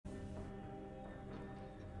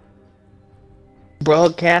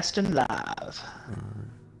Broadcasting live.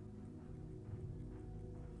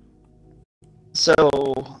 So,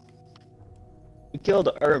 we killed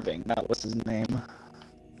Irving, that was his name.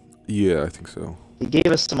 Yeah, I think so. He gave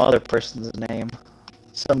us some other person's name.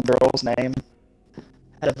 Some girl's name.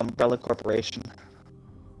 Head of Umbrella Corporation.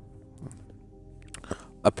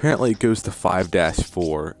 Apparently it goes to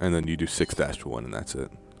 5-4, and then you do 6-1, and that's it.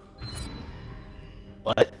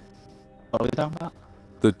 What? What are we talking about?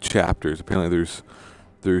 The chapters. Apparently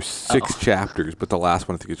there's 6 chapters, but the last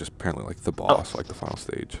one I think is just apparently like the boss, like the final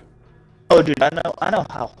stage. Oh, dude, I know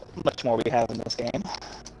how much more we have in this game.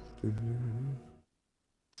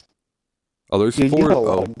 Oh, there's Dude, 4. you have a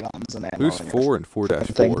lot Oh, of guns and ammo there's in 4 your and 4-4.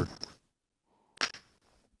 thing.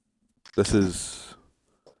 This is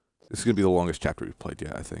gonna be the longest chapter we've played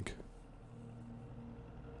yet, I think.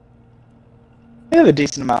 We have a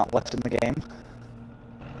decent amount left in the game.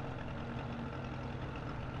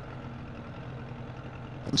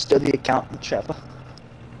 I'm still the accountant, Sheppa.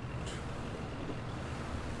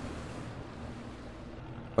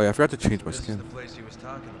 Oh yeah, I forgot to change my This is skin. the place he was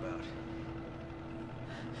talking about.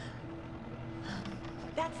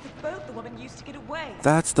 That's the boat the woman used to get away.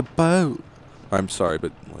 That's the boat. I'm sorry,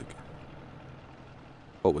 but like,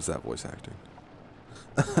 what was that voice acting?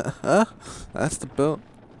 That's the boat.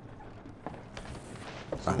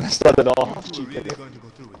 That's not at all. We're really going to go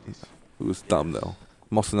through with this. It was dumb though.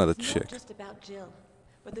 I'm also not a It's chick. not just about Jill,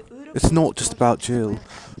 but the Ouroboros It's not just about project Jill, as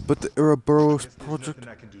well. but the Ouroboros There's project. nothing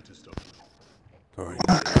I can do to stop you. Sorry,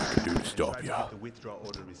 I can do to stop Try to ya. get the withdrawal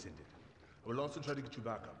order rescinded. We'll also try to get you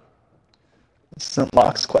back up. This isn't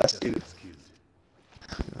Locke's quest, dude. Gets killed.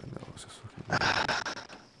 Yeah, I know. It's just fucking...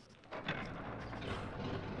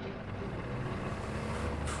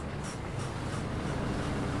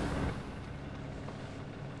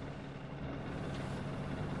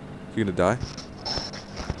 You gonna die?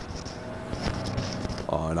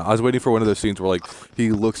 Oh no! I was waiting for one of those scenes where like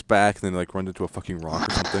he looks back and then like runs into a fucking rock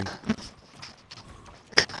or something.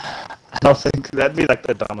 I don't think that'd be like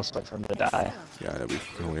the dumbest way for him to die. Yeah, that'd be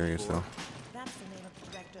hilarious though. That's the name of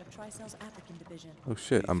the director of Tricell's African division. Oh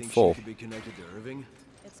shit! I'm Think full. She could be connected to Irving?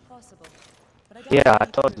 It's possible, but I don't Yeah, I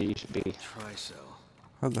believe told her. you should be. Tricell.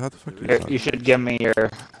 How the fuck do you Here, talk? you should give me your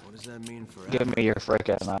What does that mean for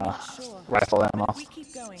frickin' Not sure. rifle But ammo. if we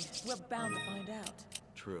keep going, we're bound to find out.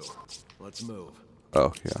 True. Let's move.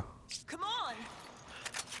 Oh yeah, Come on!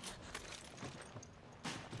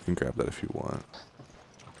 you can grab that if you want.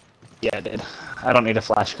 Yeah, I did. I don't need a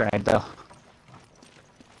flash grenade though.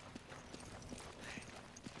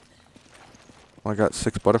 Oh, I got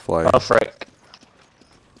 6 butterflies. Oh frick.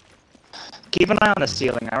 Keep an eye on the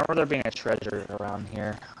ceiling. I remember there being a treasure around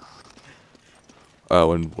here.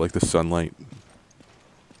 Oh, and like the sunlight.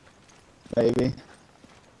 Maybe.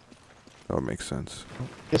 That would make sense.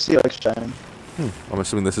 You see like shining. I'm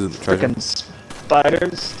assuming this isn't the treasure. Frickin'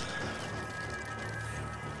 spiders.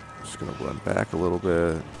 Just gonna run back a little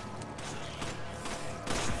bit.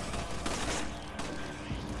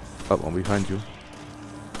 Oh, one behind you.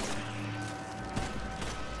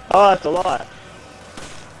 Oh, that's a lot.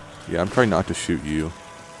 Yeah, I'm trying not to shoot you.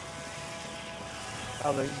 I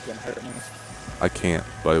don't think you can hurt me. I can't,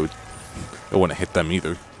 but I wouldn't hit them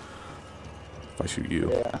either. If I shoot you.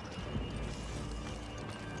 Yeah.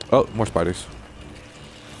 Oh, more spiders.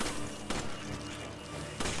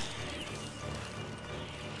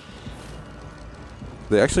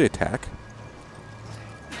 They actually attack?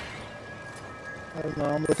 I don't know,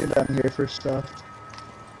 I'm looking down here for stuff.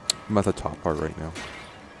 I'm at the top part right now.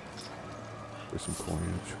 There's some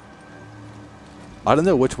coinage. I don't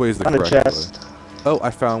know which way is the On the correct chest. way. Oh,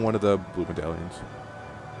 I found one of the blue medallions.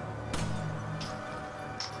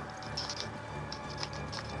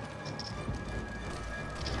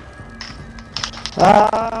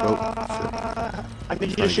 Ah! I need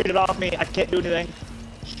you to shoot it off me. I can't do anything.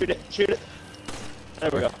 Shoot it. Shoot it. There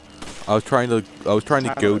we go. I was trying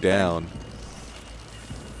to go down.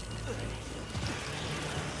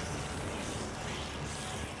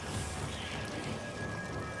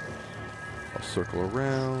 I'll circle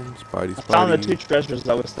around. Spidey, I found the 2 Spidey. treasures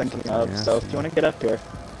I was thinking of, so if you want to get up here.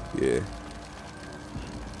 Yeah.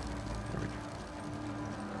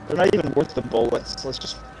 They're not even worth the bullets. Let's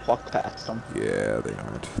just walk past them. Yeah, they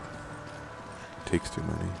aren't. Takes too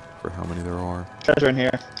many for how many there are. Treasure in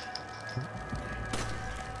here.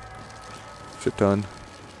 Shit ton.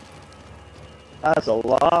 That's a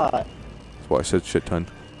lot. That's why I said shit ton.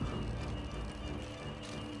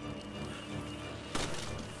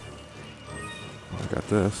 I got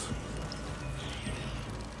this.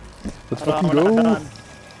 Let's Hold on, fucking we're not go. done.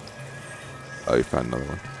 Oh, you found another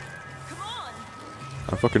one. Come on!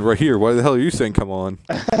 I'm fucking right here. Why the hell are you saying come on?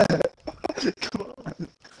 Come on.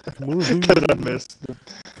 Because I missed him.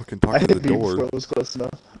 Fucking I talking to hit the B door. before it was close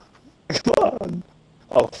enough. Come on.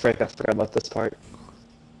 Oh, frick, I forgot about this part.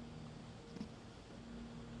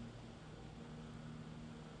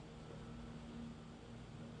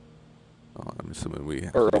 Oh, I'm assuming we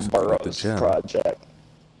have to do something with the Ouroboros gem. project.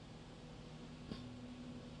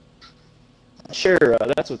 Sure,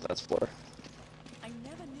 that's what that's for. I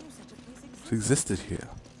never knew such a place It existed here.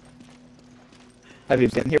 Have you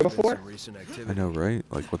been here Been before? some recent I activity. know, right?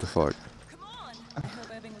 Like, what the fuck? Come on. I hope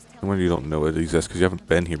Irving was And telling when you don't know it exists because you haven't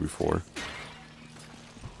been here before.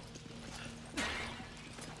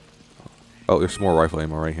 Oh, there's some more rifle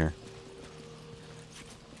ammo right here.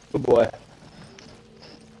 Oh boy.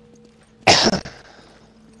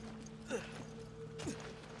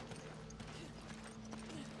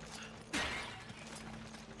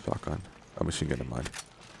 Shotgun. A machine gun in mine.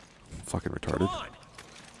 I'm fucking retarded.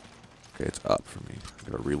 Okay, it's up for me. I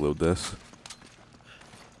gotta reload this.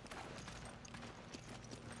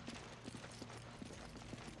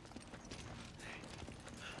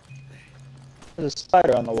 There's a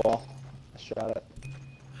spider on the wall. I shot it.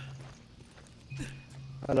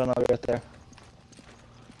 I don't know, right there.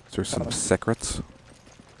 Is there some secrets?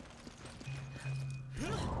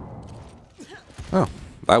 Oh,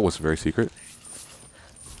 that was very secret.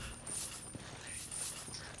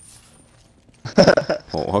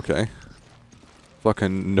 Oh, okay.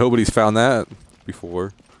 Fucking nobody's found that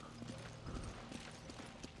before.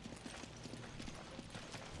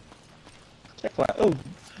 Checkpoint. Oh,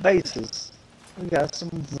 vices. We got some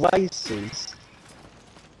vices.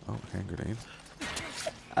 Oh, hand grenade.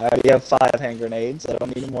 I already have 5 hand grenades. I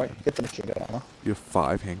don't need more. Get the machine gun ammo. You have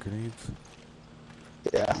 5 hand grenades?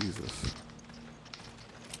 Yeah, Jesus.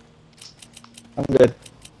 I'm good.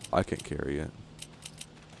 I can't carry it.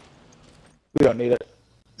 We don't need it.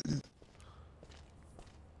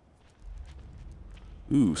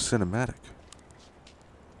 Ooh, cinematic.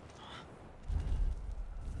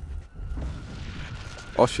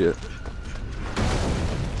 Oh shit.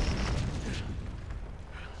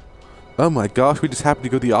 Oh my gosh, we just happened to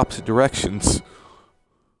go the opposite directions.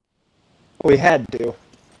 We had to.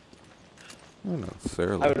 Not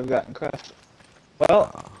necessarily. I would have gotten crushed.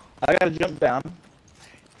 Well, I gotta jump down.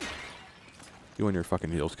 You and your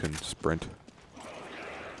fucking heels can sprint.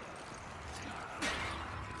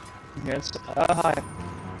 Yes. Hi.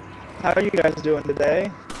 How are you guys doing today?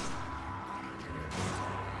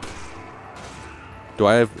 Do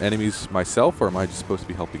I have enemies myself, or am I just supposed to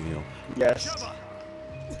be helping you? Yes.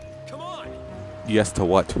 Come on. Yes to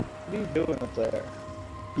what? What are you doing up there?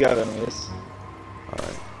 You have enemies.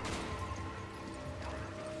 Alright.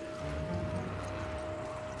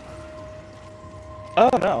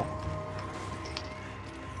 Oh no.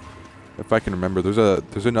 If I can remember,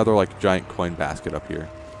 there's another like giant coin basket up here.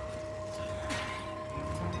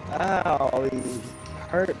 Ow, you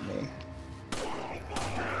hurt me.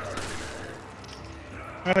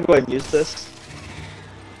 I'm gonna go ahead and use this.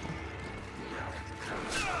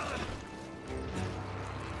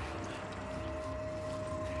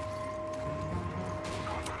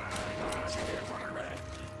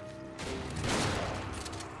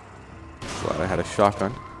 Glad I had a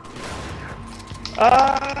shotgun.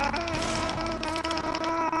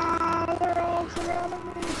 They're all surrounding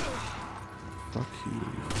me. Fuck you, you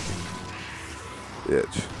fucking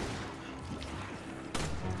bitch.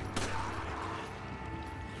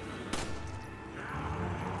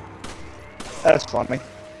 That's funny.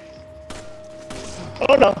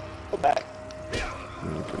 Oh no! Go back. You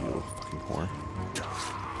little fucking whore.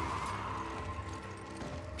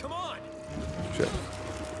 Come on. Shit.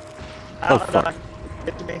 Ow, Oh, fuck.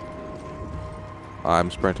 Get to me. I'm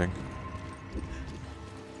sprinting.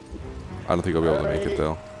 I don't think I'll be able to make it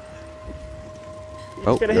though.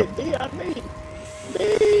 Oh, It's gonna yep. hit me on me.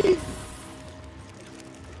 Me.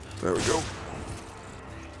 There we go.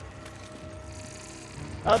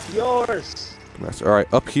 Up yours. Alright,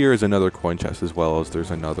 up here is another coin chest as well as there's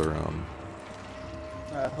another,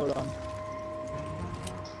 Hold on.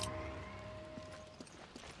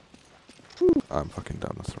 I'm fucking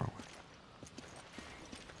done, that's the wrong way.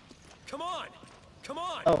 Come on. Come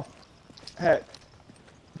on. Oh, heck.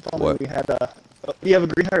 If only What? we had oh, you have a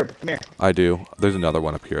green herb. Come here. I do. There's another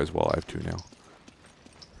one up here as well. I have 2 now.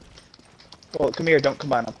 Well, come here. Don't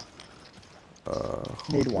combine them.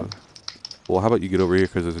 Need hold one. on. Well, how about you get over here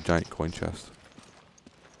because there's a giant coin chest.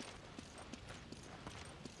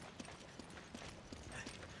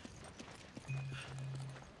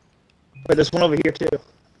 Wait, there's one over here too.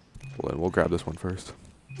 Well, then we'll grab this one first.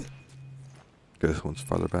 This one's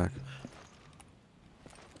farther back.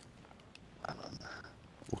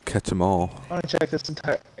 We'll catch them all. I want to check this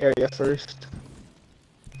entire area first.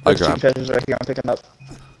 I There's two grabbed. treasures right here I'm picking up.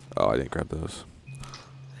 Oh, I didn't grab those.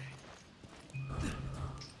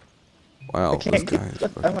 Wow, I this can't guy is get. I'm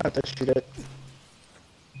fucking gonna have to shoot it.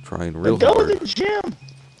 trying real Go to hard. the gym.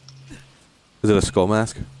 Is it a skull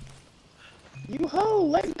mask? You ho!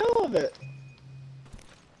 Let go of it.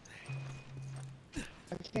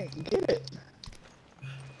 I can't get it.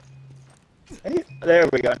 Hey, there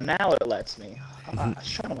we go. Now it lets me. I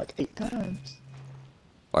shot him like 8 times.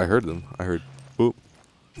 I heard them. I heard boop.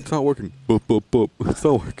 It's not working. Boop boop boop. It's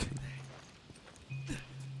not working.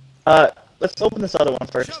 Let's open this other one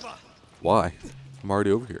first. Sheva! Why? I'm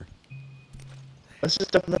already over here. Let's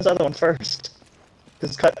just open this other one first.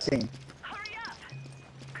 This cutscene. Hurry up!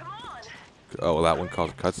 Come on! Oh, well, that one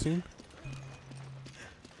caused a cutscene?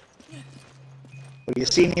 Do you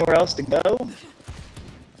see anywhere else to go?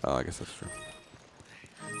 Oh, I guess that's true.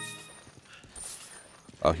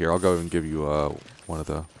 Oh, here, I'll go and give you one of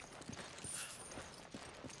the...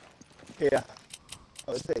 Yeah.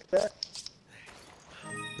 I would take that.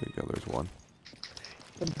 There you go, there's one.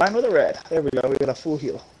 Combine with a red. There we go. We got a full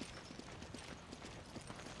heal.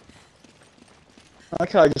 I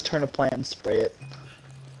like how I just turn a plant and spray it.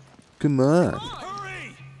 Come on.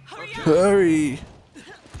 Hurry! Hurry!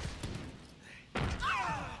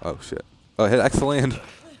 Oh, shit. Oh, hit X to land.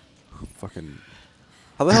 Fucking...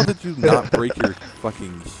 How the hell did you not break your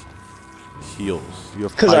fucking heals? You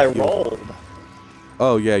have Because I 5 heals. rolled.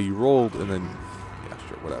 Oh, yeah, you rolled and then... Yeah,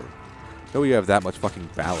 sure, whatever. No, you have that much fucking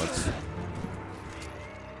balance.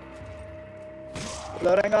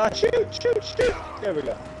 Loading on. Shoot, shoot, shoot. There we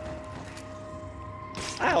go.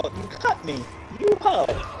 Ow, you cut me. You ho.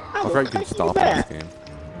 I I will forgot you can cut stomp you in this back. game.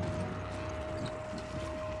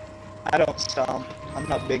 I don't stomp. I'm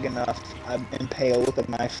not big enough. I'm impaled with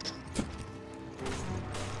a knife.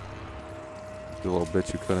 You little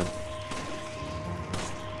bitch, you couldn't.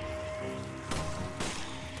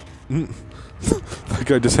 That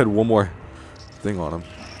guy just had one more thing on him.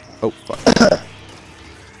 Oh, fuck.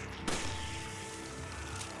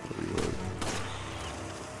 Reload.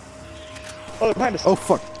 Oh, behind us. Oh,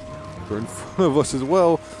 fuck. They're in front of us as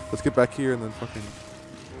well. Let's get back here and then fucking...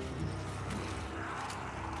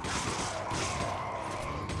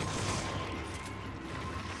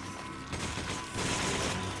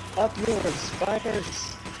 Up yours,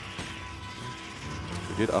 spiders.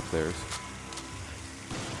 We did up theirs.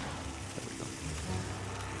 There we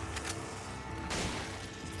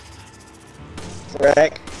go.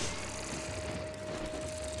 Wreck.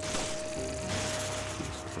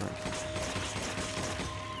 Jesus Christ.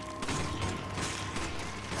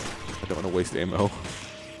 I don't want to waste ammo.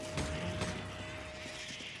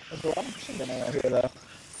 There's a lot of machine gun ammo here, though.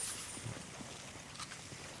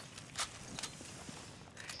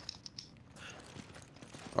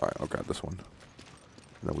 Alright, I'll grab this one.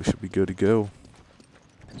 And then we should be good to go.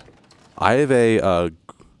 I have a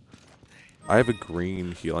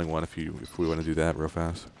green healing one if we want to do that real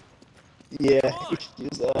fast. Yeah, you should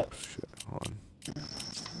use that. Shit, hold on.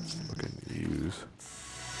 Fucking use.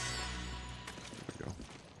 There we go.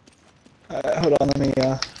 Alright, hold on, let me go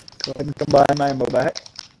ahead and combine my ammo back.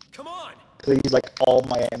 Come on! Cause I use like all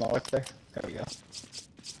my ammo right there. There we go.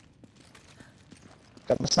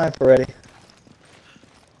 Got my sniper ready.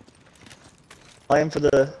 I am for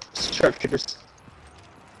the sharpshooters.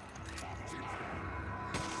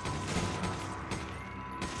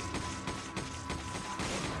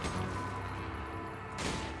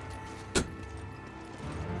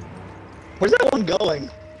 Where's that one going?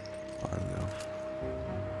 I don't know.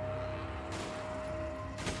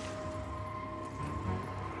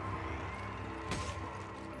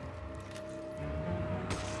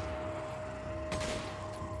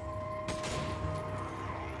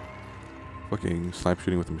 Fucking snipe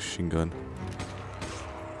shooting with a machine gun.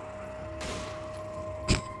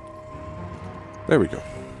 There we go.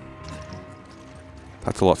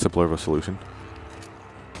 That's a lot simpler of a solution.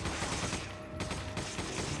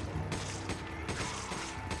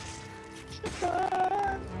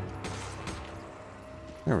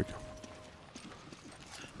 There we go.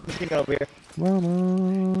 Machine gun over here.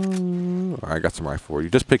 Alright, I got some rifle for you.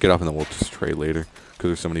 Just pick it up and then we'll just trade later. Because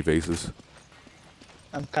there's so many vases.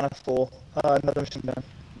 I'm kind of full. Another machine gun.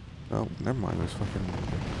 Oh, never mind. There's fucking...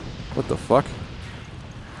 What the fuck?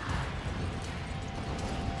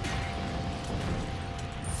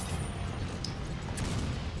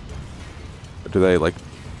 Do they, like,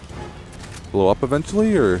 blow up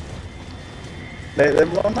eventually, or...? They're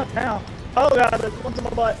blowing up now. Oh god, there's one's in my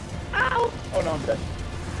butt. Ow! Oh no, I'm dead.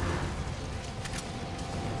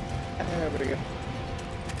 There we go.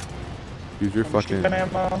 Use your Machine fucking... gun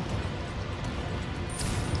ammo.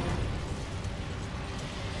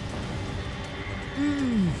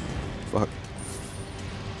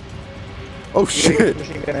 Oh shit!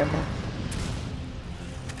 Machine gun ammo.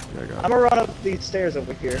 Yeah, I got I'm it. gonna run up these stairs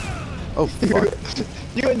over here. Oh fuck!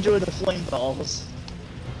 You enjoy the flame balls.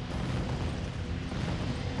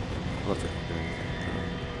 What's it?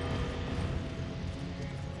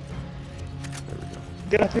 There we go.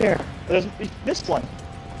 Get up here. There's this one.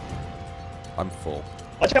 I'm full.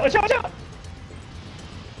 Watch out! Watch out! Watch out!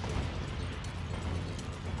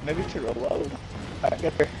 Maybe to reload. Alright,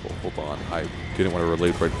 get here. Hold on. I didn't want to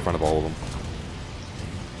reload right in front of all of them.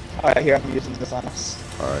 Alright, here, I'm using this on us.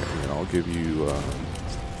 Alright, and then I'll give you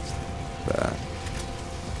that.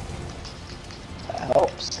 That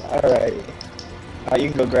helps. Alright. Alright, you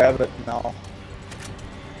can go grab it. No.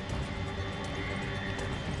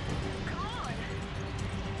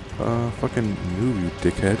 Fucking move, you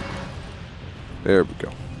dickhead. There we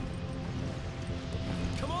go.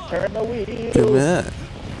 Come on. Turn the wheel. Come on.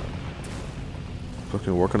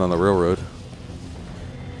 Fucking working on the railroad.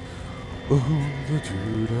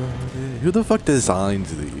 Who the fuck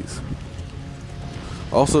designs these?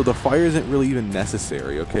 Also, the fire isn't really even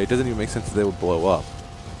necessary, okay? It doesn't even make sense that they would blow up.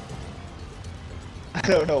 I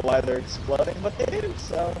don't know why they're exploding, but they do,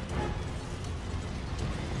 so...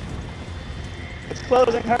 It's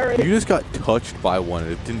closing, hurry! You just got touched by one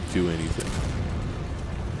and it didn't do anything.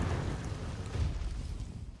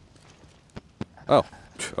 Oh,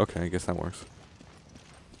 okay, I guess that works.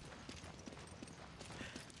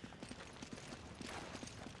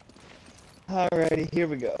 Alrighty, here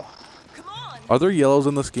we go. Come on. Are there yellows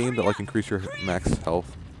in this game that like increase your max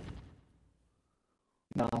health?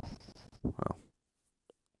 No. Wow.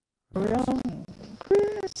 Run,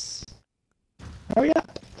 Chris! Hurry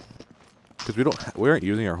up! Because we aren't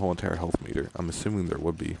using our whole entire health meter. I'm assuming there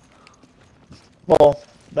would be. Well,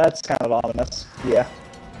 that's kind of ominous. Yeah.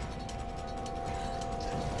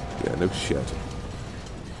 Yeah, no shit.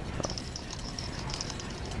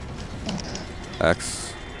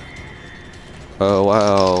 X. Oh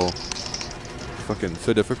wow. Fucking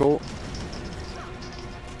so difficult.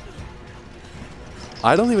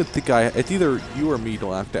 I don't even think it's either you or me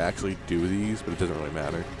don't have to actually do these, but it doesn't really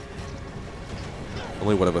matter.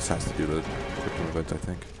 Only one of us has to do the crypto event, I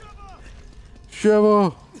think.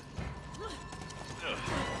 Shiva!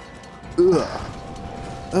 Ugh.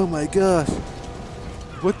 Oh my gosh.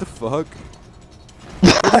 What the fuck?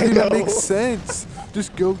 That doesn't even make sense.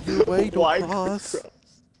 Just go your way, don't Why cross. Is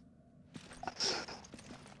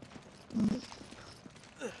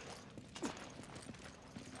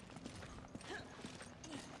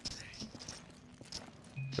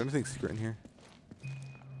there anything secret in here?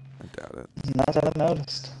 I doubt it. Not that I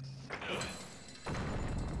noticed.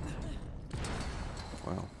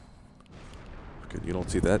 Wow. Good, you don't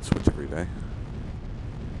see that switch every day.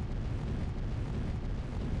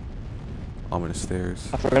 Ominous stairs.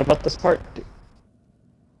 I forgot about this part.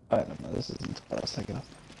 I don't know, this isn't what I was thinking of.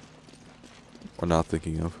 Or not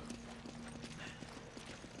thinking of.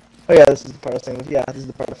 Oh yeah, this is the part I was thinking of. Yeah, this is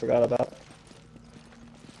the part I forgot about.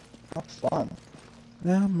 How fun.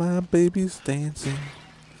 Now my baby's dancing.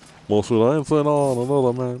 Well, she dancing on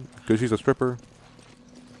another man. Because she's a stripper.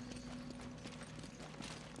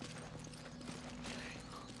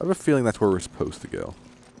 I have a feeling that's where we're supposed to go.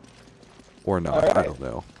 Or not, I don't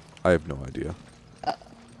know. I have no idea.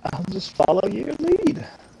 I'll just follow your lead.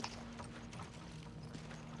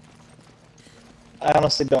 I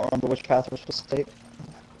honestly don't remember which path we're supposed to take.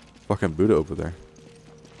 Fucking Buddha over there.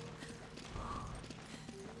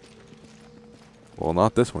 Well,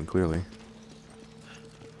 not this one, clearly.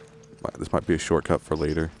 This might be a shortcut for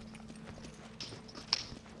later.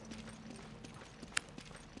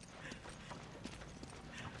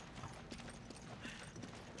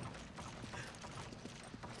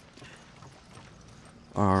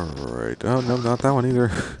 Alright. Oh, no, not that one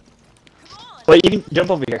either. Wait, you can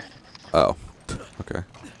jump over here. Oh. Okay.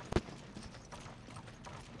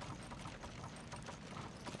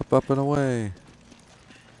 Up and away.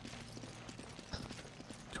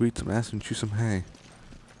 To eat some ass and chew some hay.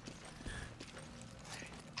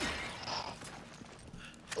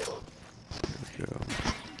 There we go.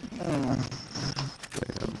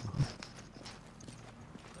 Damn.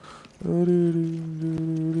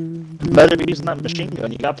 Better be using that machine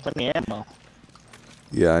gun, you got plenty of ammo.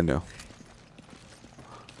 Yeah, I know.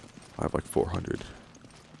 I have like 400.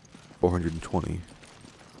 420.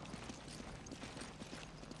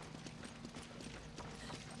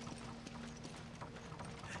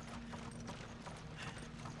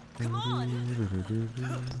 Come on.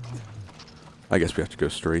 I guess we have to go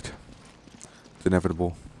straight. It's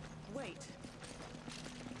inevitable. Wait.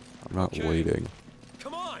 I'm not Okay. waiting.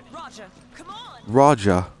 Come on. Roger. Come on.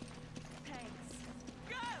 Raja, Thanks.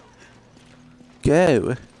 Go.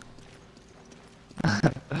 go.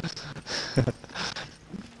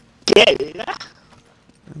 Get it.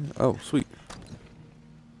 Oh, sweet.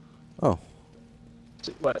 Oh,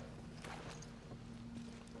 What?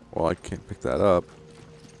 well, I can't pick that up.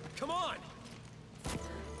 Come on!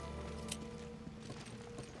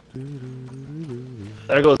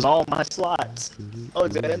 There goes all my slots. Oh,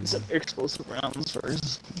 good. And some explosive rounds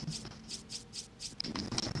first.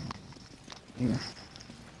 Yeah.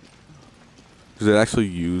 Does it actually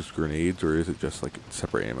use grenades, or is it just like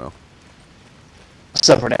separate ammo?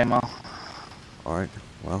 Separate ammo. Alright,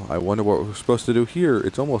 well, I wonder what we're supposed to do here.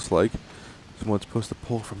 It's almost like someone's supposed to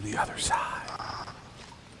pull from the other side.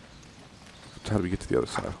 How do we get to the other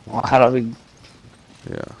side? Well, how do we?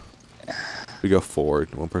 Yeah. We go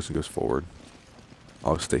forward. One person goes forward.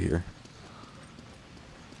 I'll stay here.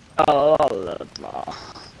 Oh,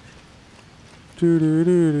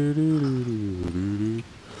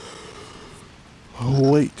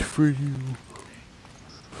 I'll wait for you.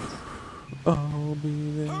 I'll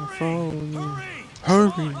be there for you.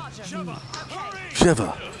 Hurry!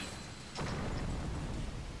 Shiva!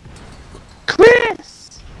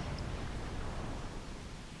 Chris!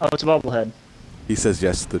 Oh, it's a bobblehead. He says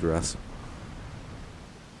yes to the dress.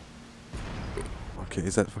 Okay,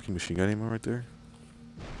 is that fucking machine gun ammo right there?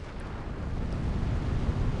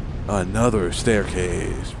 Another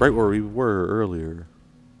staircase, right where we were earlier.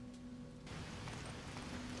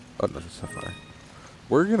 Oh, no, that's not fire.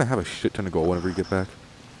 We're gonna have a shit ton of gold whenever we get back.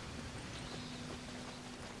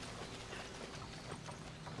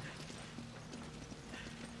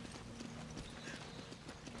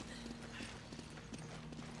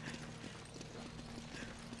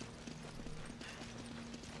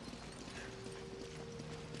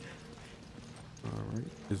 Alright,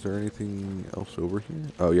 is there anything else over here?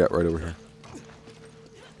 Oh yeah, right over here.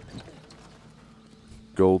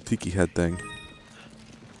 Gold tiki head thing.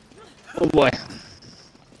 Oh boy.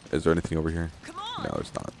 Is there anything over here? Come on! No,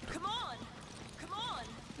 there's not. Come on! Come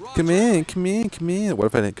on! Come in, come in, come in. What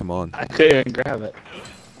if I didn't come on? I couldn't even grab it.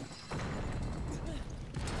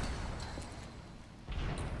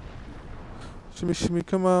 Shimmy, shimmy,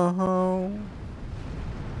 come on home.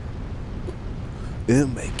 Oh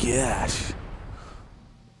my gosh.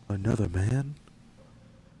 Another man?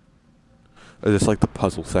 I just like the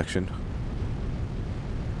puzzle section.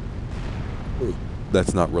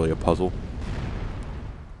 That's not really a puzzle.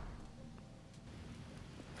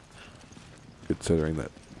 Considering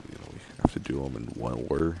that, you know, we have to do them in one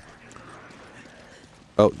order.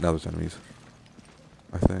 Oh, now there's enemies.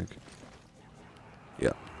 I think.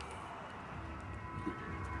 Yeah.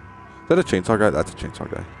 Is that a chainsaw guy? That's a chainsaw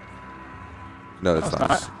guy. No, that's No,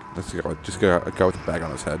 not. it's That's a guy, just a guy with a bag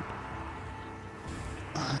on his head.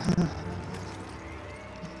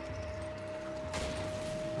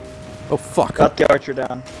 Oh, fuck. Got the archer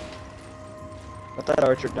down. Got that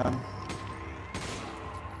archer down.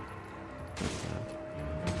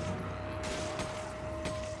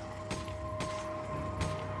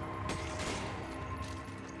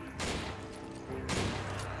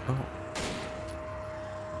 Oh.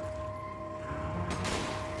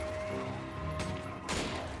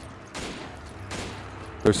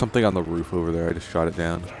 There's something on the roof over there. I just shot it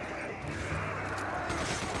down.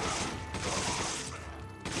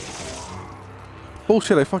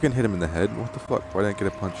 Bullshit, I fucking hit him in the head. What the fuck? Why didn't I get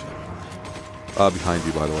a punch? Behind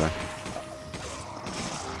you, by the way.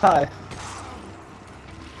 Hi.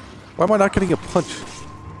 Why am I not getting a punch?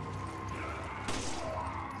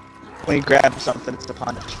 When you grab something, it's the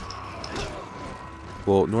punch.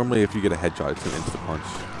 Well, normally if you get a headshot, it's an instant punch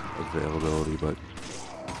availability, but...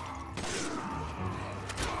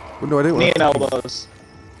 Well, no, I didn't Knee want and to... elbows.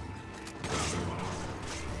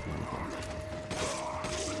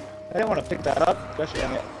 I didn't want to pick that up, especially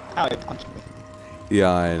on it. How he punched me.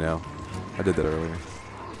 Yeah, I know. I did that earlier.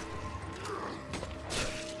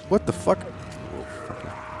 What the fuck? Oh, fuck.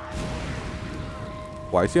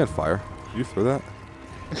 Why is he on fire? Did you throw that?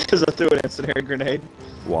 Because I threw an incendiary grenade.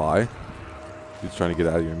 Why? He's trying to get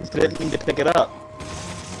out of your I inventory. didn't mean to pick it up.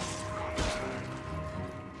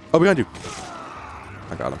 Oh, behind you!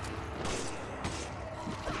 I got him.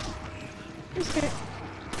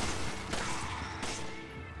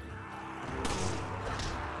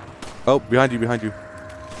 Oh, behind you, behind you.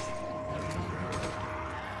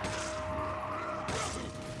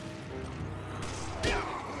 Did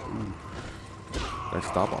I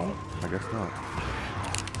stop all? I guess not.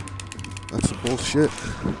 That's some bullshit.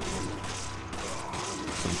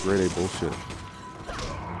 Some grade A bullshit.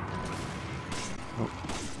 Oh.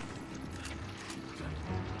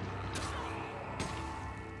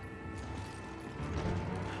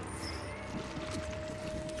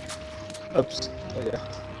 Oops. Oh yeah.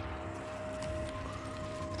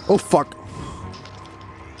 Oh fuck!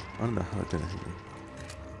 I don't know how that didn't hit me.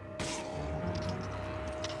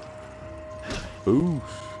 Boosh!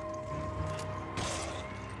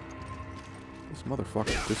 This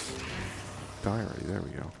motherfucker just die already. There we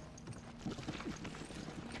go.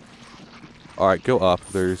 Alright, go up.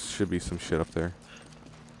 There should be some shit up there.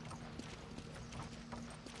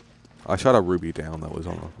 I shot a ruby down that was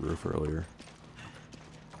on the roof earlier.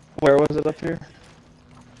 Where was it up here?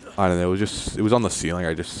 I don't know. It was on the ceiling.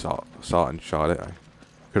 I just saw it and shot it. I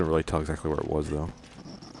couldn't really tell exactly where it was though.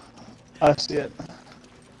 I see it. There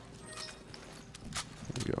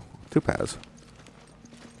we go. 2 paths.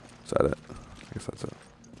 Is that it? I guess that's it.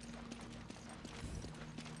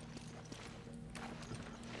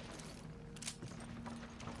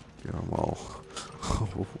 Yeah, I'm all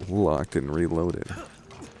locked and reloaded.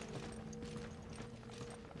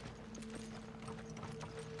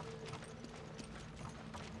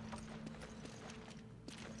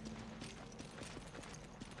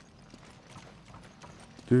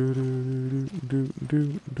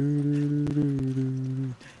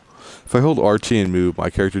 If I hold RT and move, my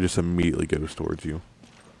character just immediately goes towards you.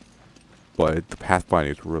 But the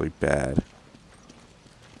pathfinding is really bad.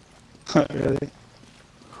 Really?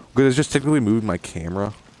 Because it's just technically moving my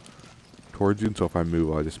camera towards you, and so if I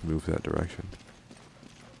move, I just move that direction.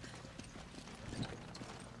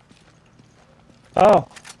 Oh.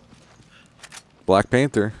 Black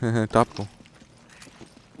Panther, topical.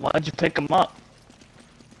 Why'd you pick them up?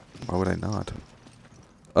 Why would I not?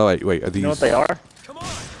 Oh wait, are these? You know what they are? Come on.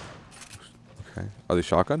 Okay, are they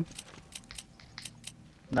shotgun?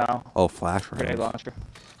 No. Oh, flash Grenade rounds. launcher.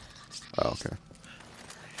 Oh, okay.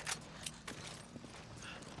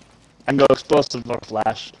 I can go explosive or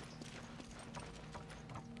flash.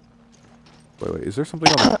 Wait, is there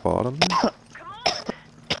something on the bottom? No,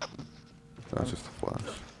 it's just a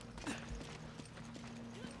flash.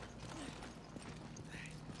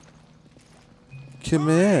 Come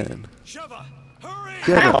in. Sheva, hurry!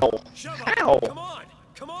 Get him. How? Sheva, How? come on!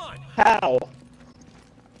 Come on! How?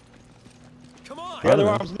 Come on! I The don't other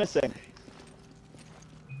know. arm's missing.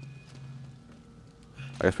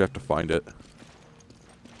 I guess we have to find it.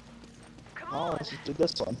 Oh, let's just do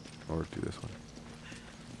this one. Or do this one.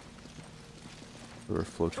 Or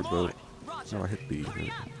float your Come on! boat. No, I hit B. Hurry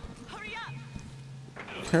up! Hurry up!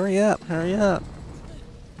 Hurry up, hurry up.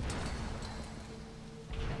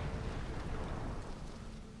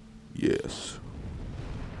 Yes.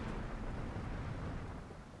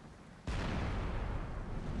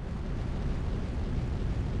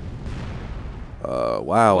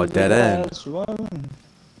 Wow, a dead end. Last one.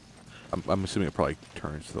 I'm assuming it probably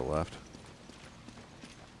turns to the left.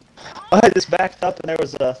 Oh, I just backed up and there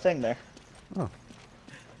was a thing there. Oh.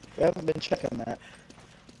 We haven't been checking that.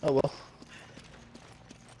 Oh well.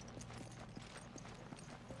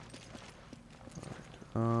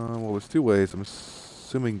 Well, there's 2 ways. I'm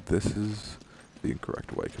assuming this is the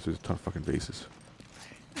incorrect way because there's a ton of fucking bases.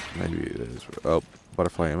 Maybe it is. Oh,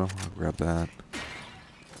 butterfly ammo. I'll grab that.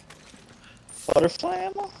 Butterfly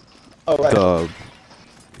ammo? Oh, right.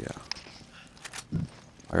 Yeah.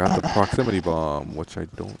 I got the proximity bomb, which I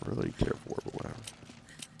don't really care for, but whatever.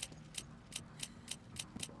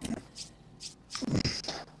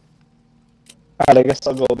 Alright, I guess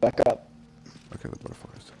I'll go back up. Okay, the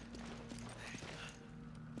butterflies.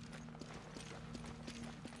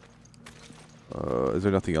 Is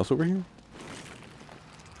there nothing else over here?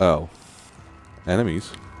 Oh.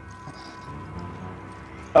 Enemies.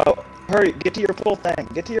 Oh, hurry, get to your pull thing.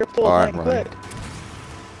 Get to your pull Alright, thing, running. quick.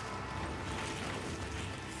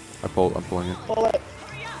 I'm pulling it. Pull it.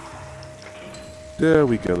 There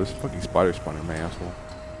we go. This fucking spider spawned in my asshole.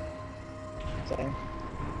 Same.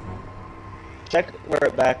 Check where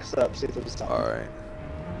it backs up, see if there's something. Alright.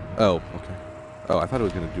 Oh, okay. Oh, I thought it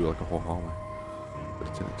was gonna do like a whole hallway. But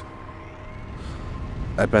it's in it.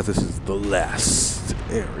 I bet this is the last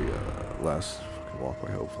area. Last fucking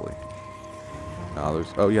walkway, hopefully. Nah,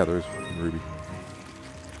 there's... Oh, yeah, there's Ruby.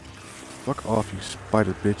 Fuck off, you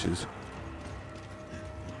spider bitches.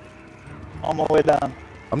 On my way down.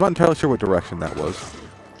 I'm not entirely sure what direction that was.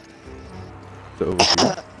 Is it over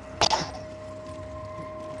here?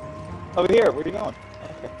 Over here, where are you going?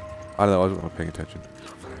 Okay. I don't know, I wasn't paying attention.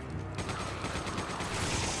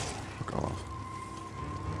 Fuck off.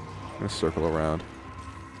 I'm gonna circle around.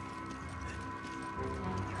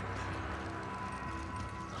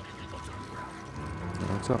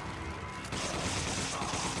 What's up?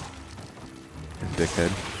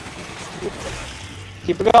 Dickhead.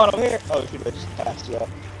 Keep it going over here. Oh, shoot, I just passed you up.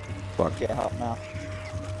 Fuck. Can't help now.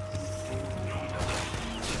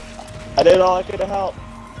 I did all I could to help.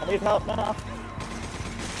 I need help now.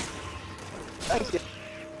 Thank you.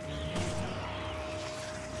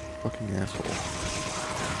 Fucking asshole.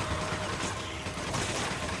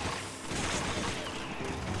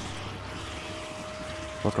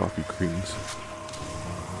 Fuck off, you creams.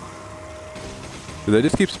 Do they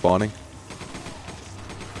just keep spawning?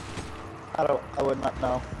 I would not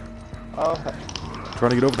know. Oh, heck.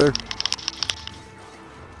 Trying to get over there.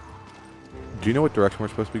 Do you know what direction we're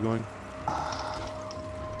supposed to be going?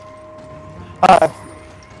 Hi.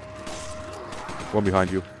 One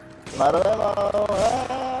behind you. Help.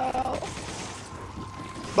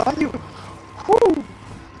 Behind you. Woo.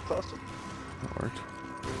 Close. That worked.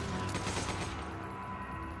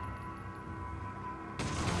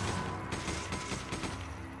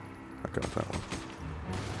 I got that one.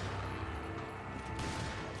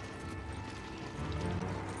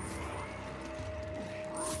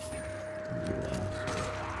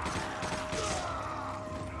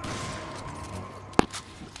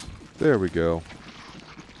 There we go.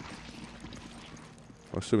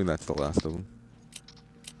 I'm assuming that's the last of them.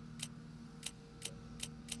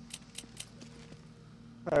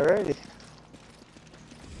 Alrighty.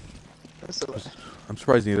 I'm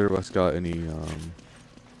surprised neither of us got any,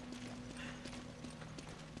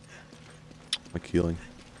 like healing.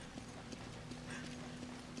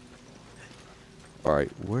 Alright,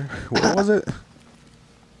 where was it?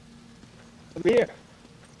 Over here.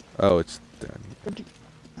 Oh, it's down here.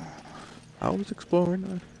 I was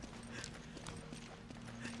exploring.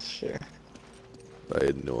 Sure. I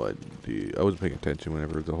had no idea. I wasn't paying attention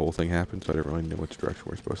whenever the whole thing happened, so I didn't really know which direction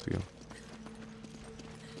we're supposed to go.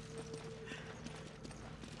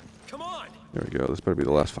 Come on. There we go. This better be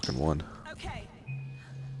the last fucking one. Okay.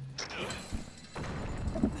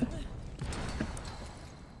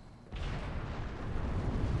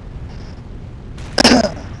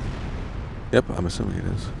 Yep, I'm assuming it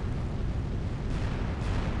is.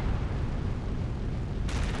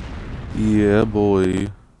 Yeah, boy.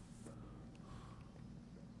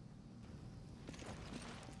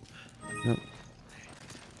 Yep.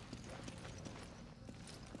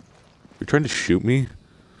 You're trying to shoot me?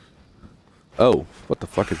 Oh, what the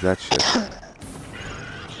fuck is that shit?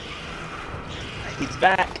 He's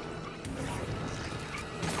back.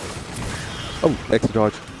 Oh, extra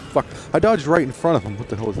dodge. Fuck. I dodged right in front of him. What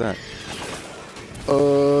the hell is that?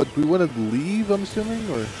 Do we want to leave, I'm assuming,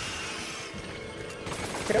 or?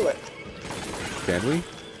 Kill it. Can we?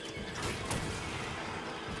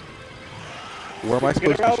 Where am I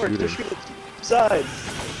supposed Get her to over shoot to him? shoot side.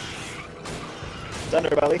 It's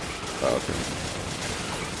underbelly. Oh, okay.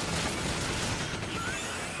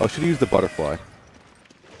 Oh, should have used the butterfly.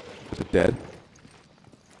 Is it dead?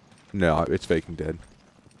 No, it's faking dead.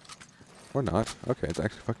 Or not. Okay, it's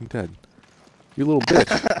actually fucking dead. You little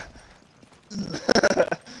bitch.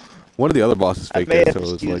 One of the other bosses I faked may it, have so it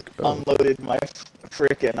just was like... Oh, unloaded my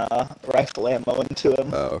frickin' rifle ammo into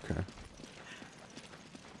him. oh, okay. I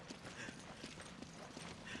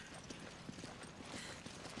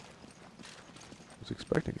was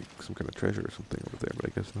expecting some kind of treasure or something over there, but I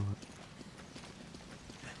guess not.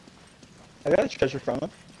 I got a treasure from him.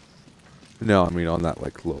 No, I mean on that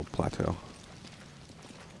like little plateau.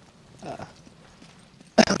 Shut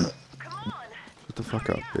the fuck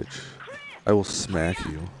up, bitch. I will smack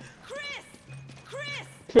you. Chris!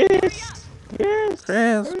 Chris!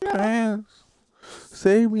 Chris!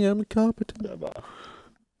 Save me, I'm incompetent.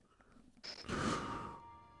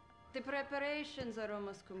 The preparations are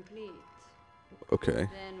almost complete. Okay.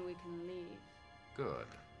 Then we can leave. Good.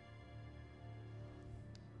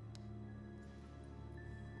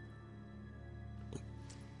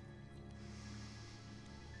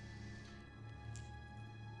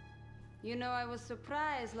 You know, I was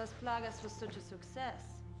surprised Las Plagas was such a success.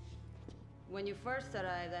 When you first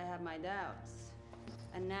arrived, I had my doubts.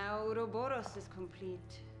 And now Ouroboros is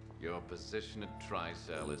complete. Your position at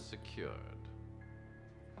Tricell is secured.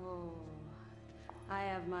 Oh, I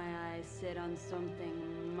have my eyes set on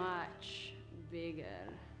something much bigger.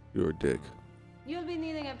 You're a dick. You'll be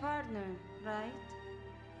needing a partner, right?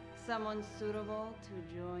 Someone suitable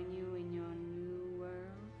to join you in your new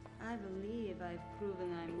world? I believe I've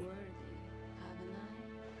proven I'm worthy, haven't I?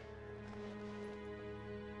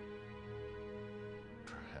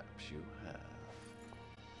 Perhaps you have.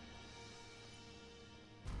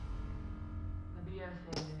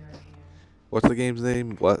 What's the game's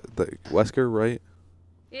name? What the Wesker, right?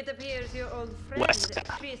 It appears your old friend, Wesker.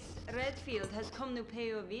 Chris Redfield, has come to pay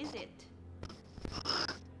you a visit.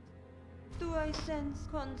 Do I sense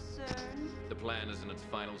concern? The plan is in its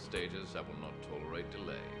final stages. I will not tolerate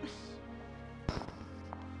delays.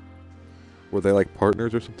 Were they like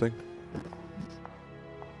partners or something?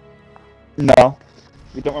 No.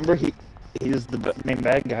 You don't remember? He's the main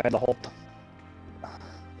bad guy the whole time.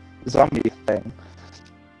 zombie thing.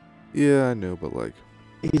 Yeah, I know, but like,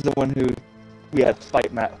 He's the one who we had to fight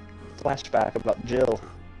in that flashback about Jill.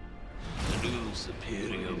 A new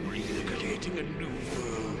superior breed creating a new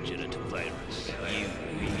world genital virus. I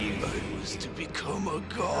was to become a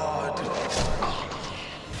god.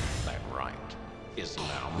 That right is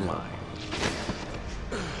now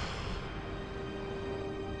mine.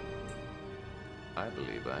 I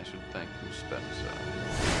believe I should thank you, Spencer.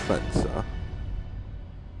 but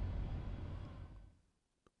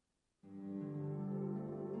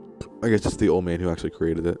I guess it's the old man who actually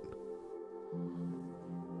created it.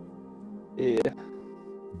 Yeah.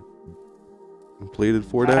 Completed I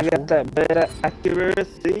 4-4. got that better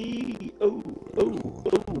accuracy. Oh, oh,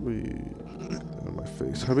 How oh. do we get that in my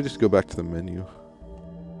face? How do we just go back to the menu?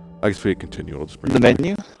 I guess we continue. I'll just bring The it back.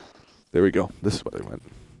 menu? There we go. This is what I went.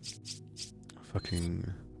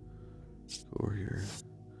 Fucking go over here.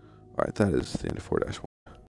 Alright, that is the end of 4-1.